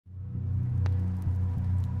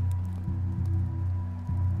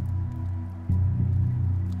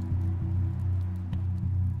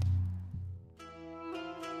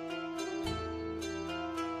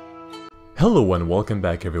Hello and welcome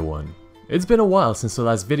back everyone. It's been a while since the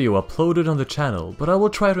last video uploaded on the channel, but I will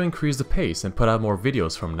try to increase the pace and put out more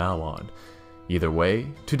videos from now on. Either way,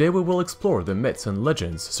 today we will explore the myths and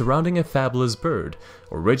legends surrounding a fabulous bird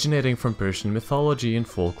originating from Persian mythology and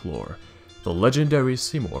folklore, the legendary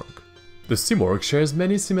Simurgh. The Simurgh shares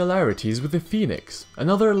many similarities with the phoenix,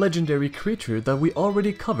 another legendary creature that we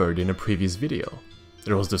already covered in a previous video.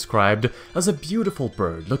 It was described as a beautiful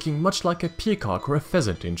bird looking much like a peacock or a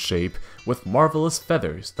pheasant in shape, with marvelous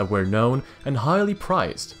feathers that were known and highly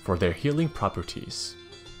prized for their healing properties.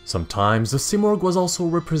 Sometimes the Simurgh was also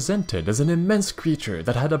represented as an immense creature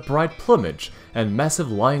that had a bright plumage and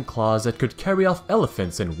massive lion claws that could carry off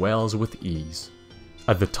elephants and whales with ease.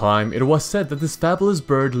 At the time, it was said that this fabulous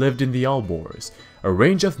bird lived in the Alborz, a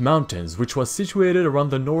range of mountains which was situated around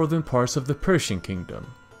the northern parts of the Persian kingdom.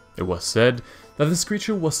 It was said that this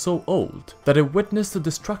creature was so old that it witnessed the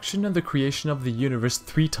destruction and the creation of the universe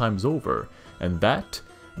 3 times over, and that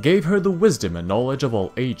gave her the wisdom and knowledge of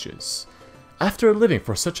all ages. After living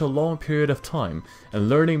for such a long period of time and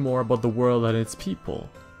learning more about the world and its people,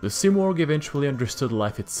 the Simurgh eventually understood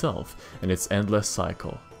life itself and its endless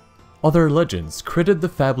cycle. Other legends credit the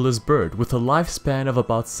fabulous bird with a lifespan of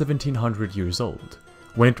about 1700 years old.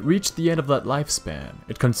 When it reached the end of that lifespan,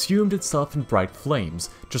 it consumed itself in bright flames,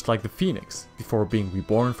 just like the phoenix, before being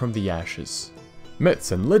reborn from the ashes.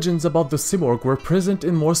 Myths and legends about the Simurgh were present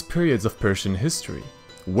in most periods of Persian history,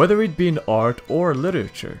 whether it be in art or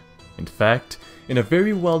literature. In fact, in a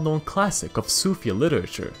very well-known classic of Sufi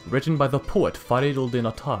literature written by the poet Fariduddin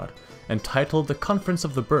Attar, entitled The Conference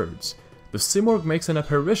of the Birds, the Simurgh makes an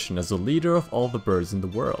apparition as the leader of all the birds in the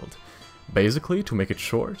world. Basically, to make it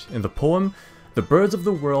short, in the poem, the birds of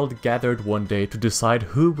the world gathered one day to decide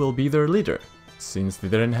who will be their leader, since they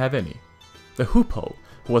didn't have any. The hoopoe,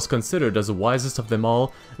 who was considered as the wisest of them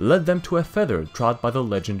all, led them to a feather trod by the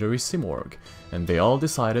legendary Simurgh, and they all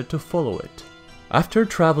decided to follow it. After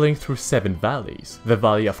traveling through 7 valleys, the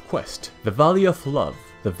Valley of Quest, the Valley of Love,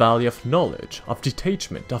 the Valley of Knowledge, of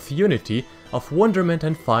Detachment, of Unity, of Wonderment,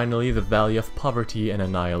 and finally the Valley of Poverty and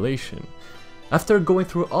Annihilation. After going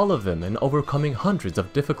through all of them and overcoming hundreds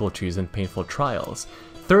of difficulties and painful trials,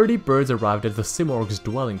 30 birds arrived at the Simurgh's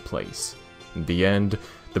dwelling place. In the end,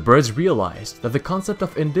 the birds realized that the concept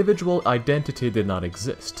of individual identity did not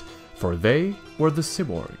exist, for they were the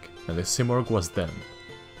Simurgh, and the Simurgh was them.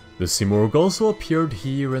 The Simurgh also appeared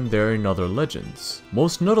here and there in other legends,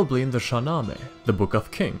 most notably in the Shahnameh, the Book of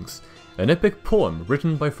Kings, an epic poem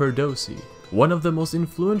written by Ferdowsi, one of the most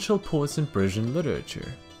influential poets in Persian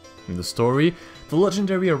literature. In the story, the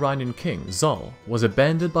legendary Iranian king, Zal, was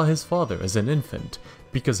abandoned by his father as an infant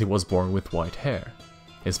because he was born with white hair.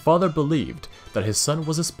 His father believed that his son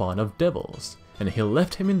was a spawn of devils, and he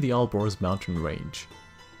left him in the Alborz mountain range.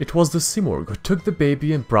 It was the Simurgh who took the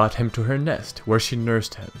baby and brought him to her nest, where she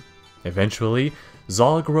nursed him. Eventually,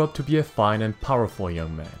 Zal grew up to be a fine and powerful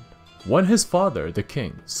young man. When his father, the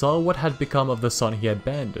king, saw what had become of the son he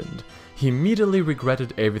abandoned, he immediately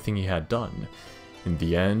regretted everything he had done. In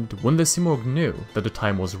the end, when the Simurgh knew that the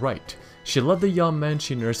time was right, she let the young man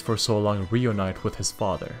she nursed for so long reunite with his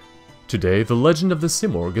father. Today, the legend of the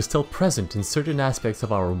Simurgh is still present in certain aspects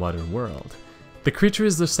of our modern world. The creature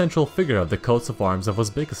is the central figure of the coats of arms of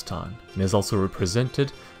Uzbekistan, and is also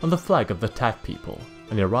represented on the flag of the Tat people,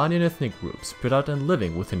 an Iranian ethnic group spread out and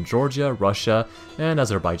living within Georgia, Russia, and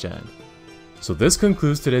Azerbaijan. So this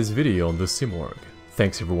concludes today's video on the Simurgh.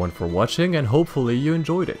 Thanks everyone for watching, and hopefully you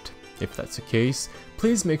enjoyed it. If that's the case,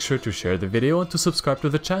 please make sure to share the video and to subscribe to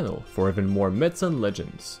the channel for even more myths and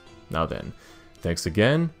legends. Now then, thanks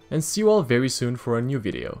again, and see you all very soon for a new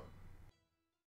video.